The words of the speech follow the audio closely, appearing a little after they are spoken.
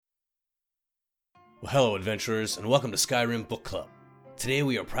Well, hello adventurers, and welcome to Skyrim Book Club. Today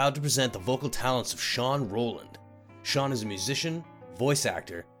we are proud to present the vocal talents of Sean Rowland. Sean is a musician, voice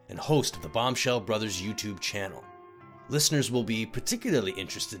actor, and host of the Bombshell Brothers YouTube channel. Listeners will be particularly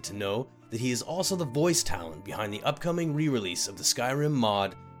interested to know that he is also the voice talent behind the upcoming re-release of the Skyrim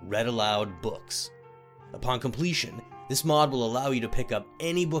mod Read Aloud Books. Upon completion, this mod will allow you to pick up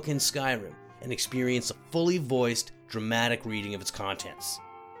any book in Skyrim and experience a fully voiced, dramatic reading of its contents.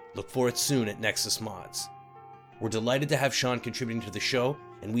 Look for it soon at Nexus Mods. We're delighted to have Sean contributing to the show,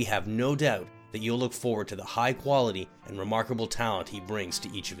 and we have no doubt that you'll look forward to the high quality and remarkable talent he brings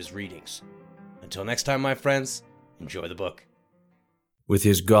to each of his readings. Until next time, my friends, enjoy the book. With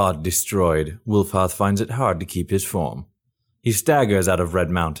his god destroyed, Wulfharth finds it hard to keep his form. He staggers out of Red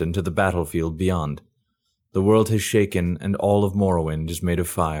Mountain to the battlefield beyond. The world has shaken, and all of Morrowind is made of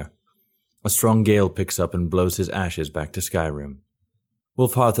fire. A strong gale picks up and blows his ashes back to Skyrim.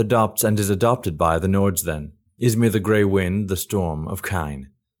 Wulfharth adopts and is adopted by the Nords then, Ysmir the Grey Wind, the Storm of Kyne.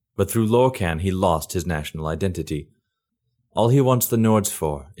 But through Lorkhan he lost his national identity. All he wants the Nords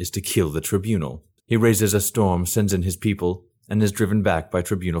for is to kill the Tribunal. He raises a storm, sends in his people, and is driven back by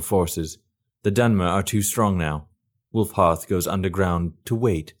Tribunal forces. The Dunmer are too strong now. Wulfharth goes underground to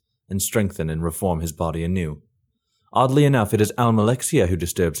wait and strengthen and reform his body anew. Oddly enough, it is Almalexia who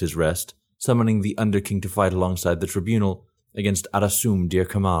disturbs his rest, summoning the Underking to fight alongside the Tribunal against Adasum Dir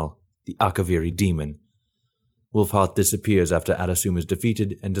Kamal, the Akaviri demon. Wulfharth disappears after Adasum is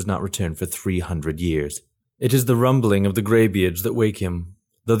defeated and does not return for 300 years. It is the rumbling of the Greybeards that wake him.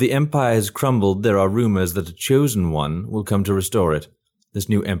 Though the Empire has crumbled, there are rumors that a chosen one will come to restore it. This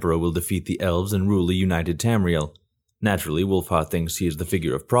new emperor will defeat the elves and rule a united Tamriel. Naturally, Wulfharth thinks he is the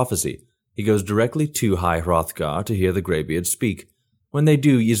figure of prophecy. He goes directly to High Hrothgar to hear the Greybeards speak. When they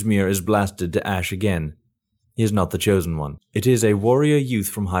do, Ysmir is blasted to ash again. He is not the chosen one. It is a warrior youth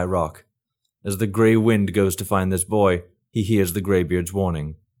from High Rock. As the Grey Wind goes to find this boy, he hears the Greybeard's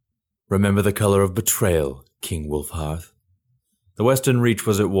warning. Remember the color of betrayal, King Wulfharth. The Western Reach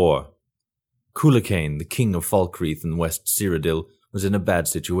was at war. Cuchulainn, the king of Falkreath and West Cyrodiil, was in a bad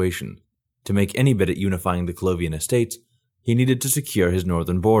situation. To make any bid at unifying the Colovian estates, he needed to secure his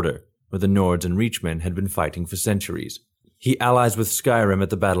northern border, where the Nords and Reachmen had been fighting for centuries. He allies with Skyrim at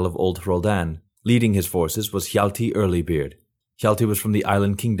the Battle of Old Hroldan. Leading his forces was Hjalti Earlybeard. Hjalti was from the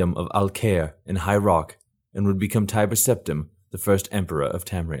island kingdom of Alcair in High Rock and would become Tiber Septim, the first emperor of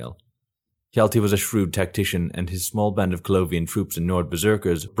Tamriel. Hjalti was a shrewd tactician, and his small band of Colovian troops and Nord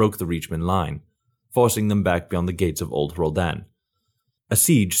berserkers broke the Reachmen line, forcing them back beyond the gates of Old Hroldan. A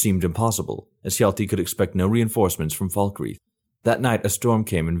siege seemed impossible, as Hjalti could expect no reinforcements from Falkreath. That night a storm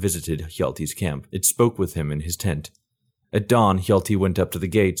came and visited Hjalti's camp. It spoke with him in his tent. At dawn, Hjalti went up to the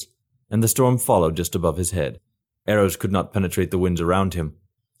gates, and the storm followed just above his head. Arrows could not penetrate the winds around him.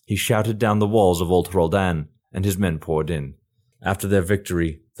 He shouted down the walls of Old Hroldan, and his men poured in. After their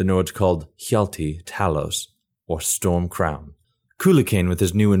victory, the Nords called Hjalti Talos, or Storm Crown. Cuchulainn, with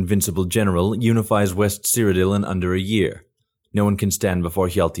his new invincible general, unifies West Cyrodiil in under a year. No one can stand before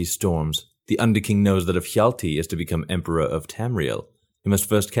Hjalti's storms. The Underking knows that if Hjalti is to become Emperor of Tamriel, he must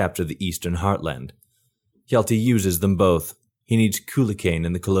first capture the Eastern Heartland. Hjalti uses them both. He needs Cuchulainn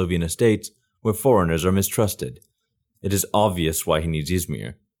in the Colovian estates, where foreigners are mistrusted. It is obvious why he needs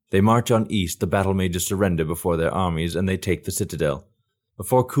Ysmir. They march on east, the battle mages surrender before their armies, and they take the citadel.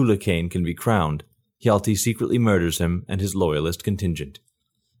 Before Cuchulainn can be crowned, Hjalti secretly murders him and his loyalist contingent.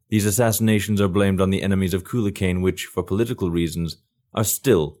 These assassinations are blamed on the enemies of Cuchulainn, which, for political reasons, are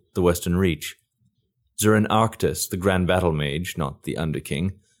still the Western Reach. Zurin Arctus, the Grand Battle Mage, not the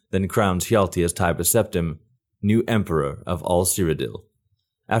Underking, then crowns Hjalti as Tiber Septim, new emperor of all Cyrodiil.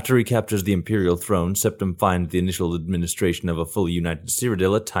 After he captures the imperial throne, Septim finds the initial administration of a fully united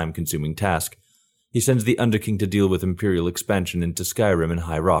Cyrodiil a time-consuming task. He sends the Underking to deal with imperial expansion into Skyrim and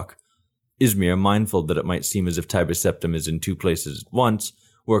High Rock. Ysmir, mindful that it might seem as if Tiber Septim is in two places at once,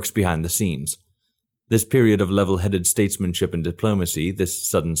 works behind the scenes. This period of level-headed statesmanship and diplomacy, this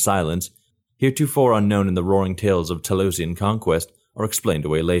sudden silence, heretofore unknown in the roaring tales of Talosian conquest, are explained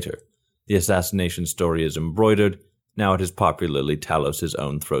away later. The assassination story is embroidered. Now it is popularly Talos'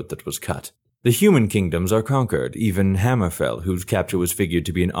 own throat that was cut. The human kingdoms are conquered, even Hammerfell, whose capture was figured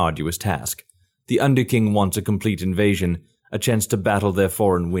to be an arduous task. The Underking wants a complete invasion, a chance to battle their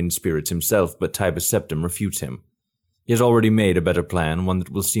foreign wind spirits himself, but Tiber Septim refutes him. He has already made a better plan, one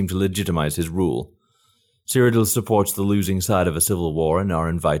that will seem to legitimize his rule. Cyrodiil supports the losing side of a civil war and are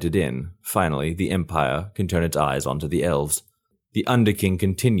invited in. Finally, the Empire can turn its eyes onto the elves. The Underking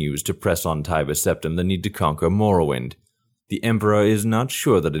continues to press on Tiber Septim the need to conquer Morrowind. The Emperor is not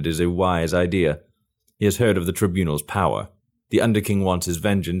sure that it is a wise idea. He has heard of the Tribunal's power. The Underking wants his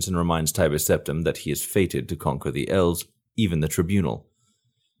vengeance and reminds Tiber Septim that he is fated to conquer the elves, even the Tribunal.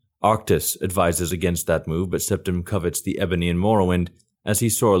 Arctus advises against that move, but Septim covets the Ebony and Morrowind, as he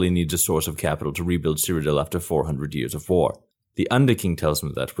sorely needs a source of capital to rebuild Cyrodiil after 400 years of war. The Underking tells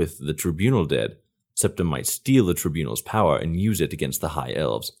him that with the Tribunal dead, Septim might steal the Tribunal's power and use it against the High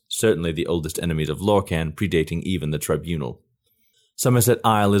Elves, certainly the oldest enemies of Lorkhan, predating even the Tribunal. Somerset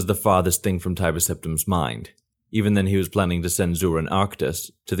Isle is the farthest thing from Tiber Septim's mind. Even then he was planning to send Zurin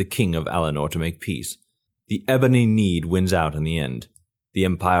Arctus to the King of Alinor to make peace. The Ebony Need wins out in the end. The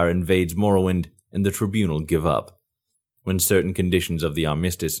Empire invades Morrowind, and the Tribunal give up. When certain conditions of the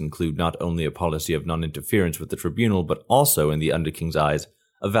armistice include not only a policy of non-interference with the Tribunal, but also, in the Underking's eyes,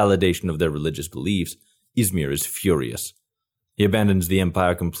 a validation of their religious beliefs, Ysmir is furious. He abandons the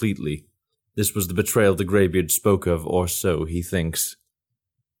Empire completely. This was the betrayal the Greybeard spoke of, or so he thinks.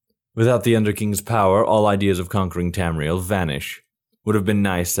 Without the Underking's power, all ideas of conquering Tamriel vanish. Would have been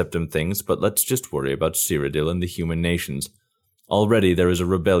nice, Septim thinks, but let's just worry about Cyrodiil and the human nations. Already there is a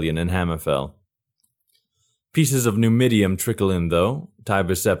rebellion in Hammerfell. Pieces of Numidium trickle in, though.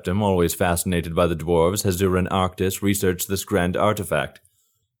 Tiber Septim, always fascinated by the dwarves, has Zurin Arctus research this grand artifact.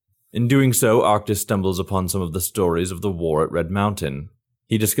 In doing so, Arctus stumbles upon some of the stories of the war at Red Mountain.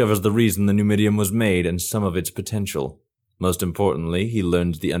 He discovers the reason the Numidium was made and some of its potential. Most importantly, he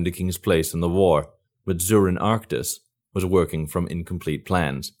learns the Underking's place in the war, but Zurin Arctus was working from incomplete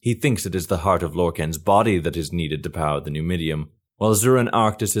plans. He thinks it is the heart of Lorkhan's body that is needed to power the Numidium. While Zurin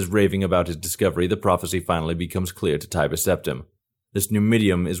Arctus is raving about his discovery, the prophecy finally becomes clear to Tiber Septim. This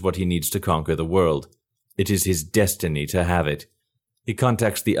Numidium is what he needs to conquer the world. It is his destiny to have it. He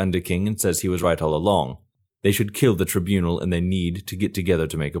contacts the Underking and says he was right all along. They should kill the Tribunal and they need to get together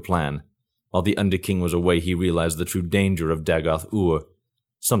to make a plan. While the Underking was away, he realized the true danger of Dagoth Ur.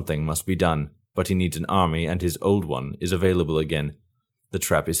 Something must be done, but he needs an army and his old one is available again. The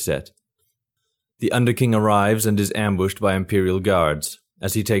trap is set. The Underking arrives and is ambushed by Imperial guards.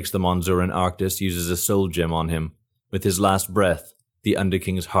 As he takes them on, Zurin Arctus uses a soul gem on him. With his last breath, the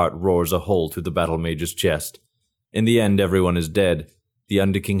Underking's heart roars a hole through the battle mage's chest. In the end, everyone is dead. The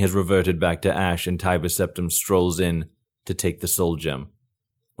Underking has reverted back to ash and Tiber Septim strolls in to take the soul gem.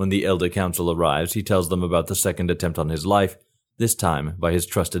 When the Elder Council arrives, he tells them about the second attempt on his life, this time by his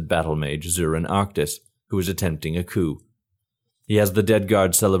trusted battle mage Zurin Arctus, who is attempting a coup. He has the dead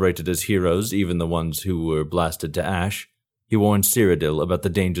guards celebrated as heroes, even the ones who were blasted to ash. He warns Cyrodiil about the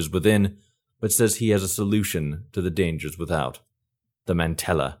dangers within, but says he has a solution to the dangers without. The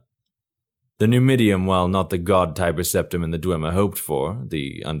Mantella. The Numidium, while not the god Tiber Septim and the Dwemer hoped for,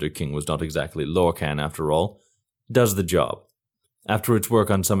 the Underking was not exactly Lorkhan after all, does the job. After its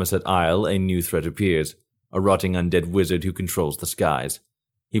work on Somerset Isle, a new threat appears, a rotting undead wizard who controls the skies.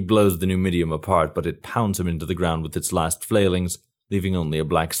 He blows the Numidium apart, but it pounds him into the ground with its last flailings, leaving only a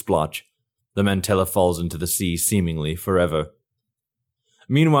black splotch. The Mantella falls into the sea, seemingly forever.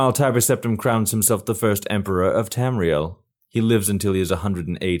 Meanwhile, Tiber Septim crowns himself the first emperor of Tamriel. He lives until he is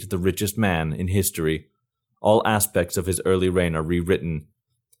 108, the richest man in history. All aspects of his early reign are rewritten.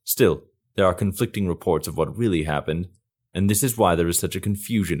 Still, there are conflicting reports of what really happened, and this is why there is such a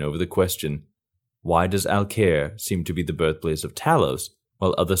confusion over the question. Why does Alcair seem to be the birthplace of Talos,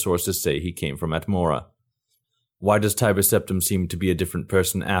 while other sources say he came from Atmora? Why does Tiber Septim seem to be a different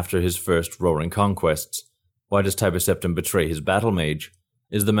person after his first roaring conquests? Why does Tiber Septim betray his battle mage?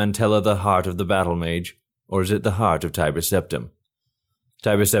 Is the Mantella the heart of the battle mage, or is it the heart of Tiber Septim?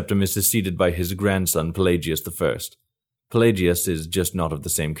 Tiber Septim is succeeded by his grandson Pelagius I. Pelagius is just not of the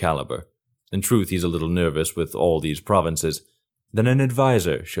same caliber. In truth, he's a little nervous with all these provinces. Then an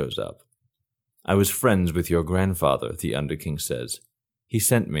advisor shows up. I was friends with your grandfather, the Underking says. He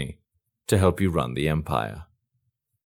sent me to help you run the empire.